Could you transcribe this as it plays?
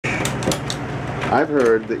I've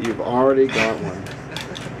heard that you've already got one.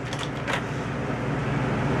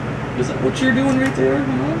 Is that what you're doing right there?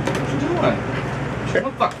 What you doing?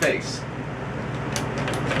 What fuck face?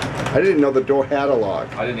 I didn't know the door had a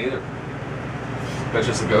lock. I didn't either. That's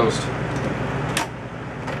just a ghost.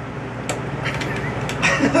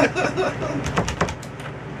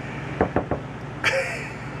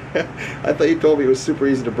 I thought you told me it was super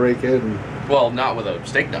easy to break in. Well, not with a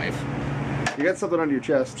steak knife. You got something under your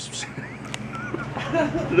chest.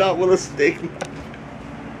 Not with a steak knife.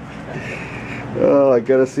 Oh, I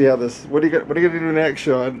gotta see how this. What are you gonna do next,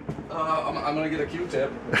 Sean? I'm gonna get a Q-tip.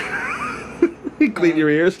 Clean your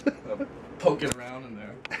ears. Poke it around in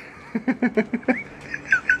there.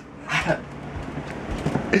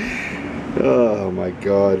 Oh my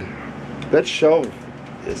god, that shelf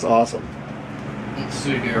is awesome. Let's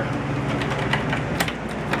see here.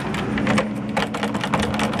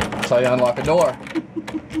 That's how you unlock a door.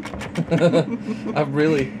 I've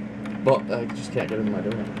really, but I just can't get into my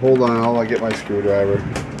door. Hold on, I'll get my screwdriver.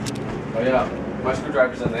 Oh yeah, my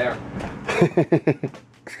screwdriver's in there. Oh,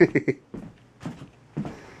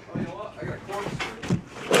 you know what? I got a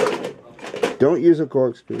corkscrew. Don't use a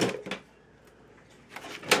corkscrew.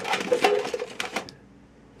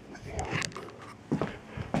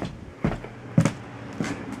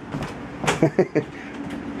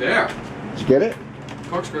 There. Did you get it?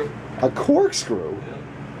 Corkscrew. A corkscrew? Yeah.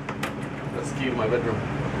 That's the key to my bedroom.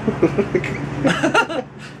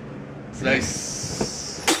 It's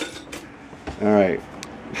nice. Alright.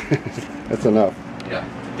 That's enough. Yeah.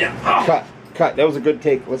 Yeah. Oh. Cut. Cut. That was a good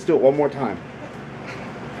take. Let's do it one more time.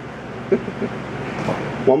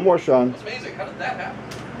 One more, Sean. That's amazing. How did that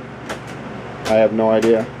happen? I have no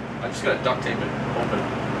idea. I just gotta duct tape it open.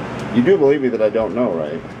 You do believe me that I don't know,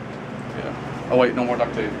 right? Yeah. Oh wait, no more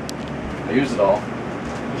duct tape. I used it all.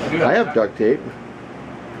 I have duct tape.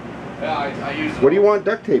 Yeah, I used it. What do you want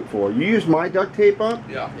duct tape for? You used my duct tape up?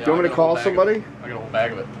 Yeah. Do you want me to call somebody? I got a whole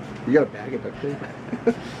bag of it. You got a bag of duct tape?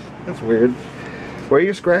 That's weird. Where are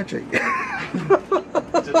you scratching?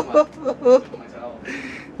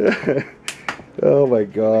 Oh my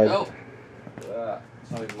god. Oh.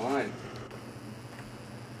 It's not even mine.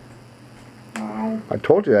 I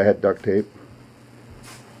told you I had duct tape.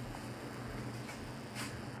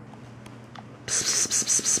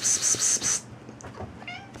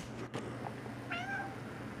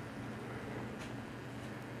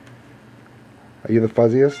 Are you the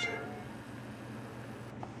fuzziest?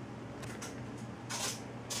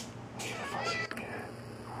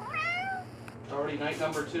 It's already night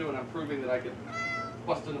number 2 and I'm proving that I could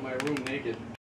bust into my room naked.